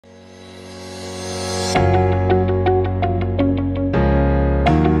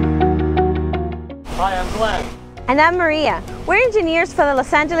Hi, I'm Glenn. And I'm Maria. We're engineers for the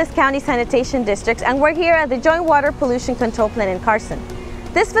Los Angeles County Sanitation Districts, and we're here at the Joint Water Pollution Control Plant in Carson.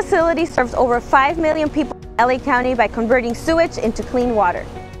 This facility serves over 5 million people in LA County by converting sewage into clean water.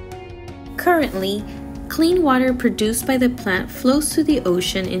 Currently, clean water produced by the plant flows to the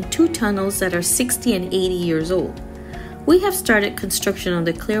ocean in 2 tunnels that are 60 and 80 years old. We have started construction on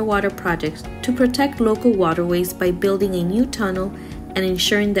the Clearwater Project to protect local waterways by building a new tunnel and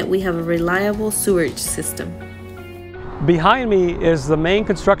ensuring that we have a reliable sewerage system. Behind me is the main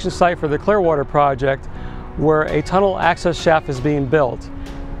construction site for the Clearwater Project, where a tunnel access shaft is being built.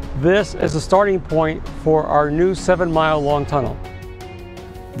 This is the starting point for our new 7-mile long tunnel.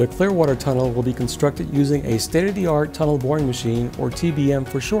 The Clearwater Tunnel will be constructed using a state-of-the-art tunnel boring machine, or TBM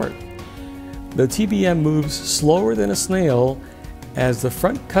for short. The TBM moves slower than a snail as the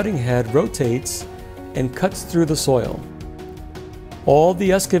front cutting head rotates and cuts through the soil. All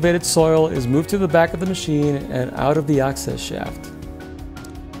the excavated soil is moved to the back of the machine and out of the access shaft.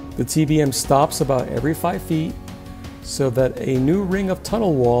 The TBM stops about every 5 feet so that a new ring of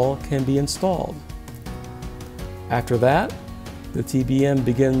tunnel wall can be installed. After that, the TBM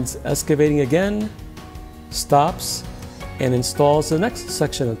begins excavating again, stops, and installs the next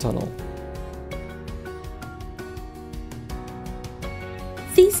section of tunnel.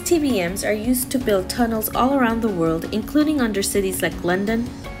 These TBMs are used to build tunnels all around the world, including under cities like London,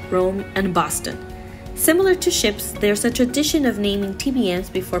 Rome, and Boston. Similar to ships, there's a tradition of naming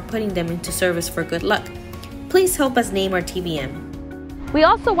TBMs before putting them into service for good luck. Please help us name our TBM. We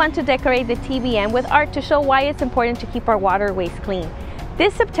also want to decorate the TBM with art to show why it's important to keep our waterways clean.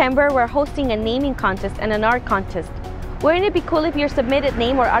 This September, we're hosting a naming contest and an art contest. Wouldn't it be cool if your submitted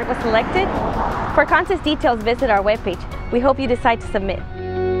name or art was selected? For contest details, visit our webpage. We hope you decide to submit.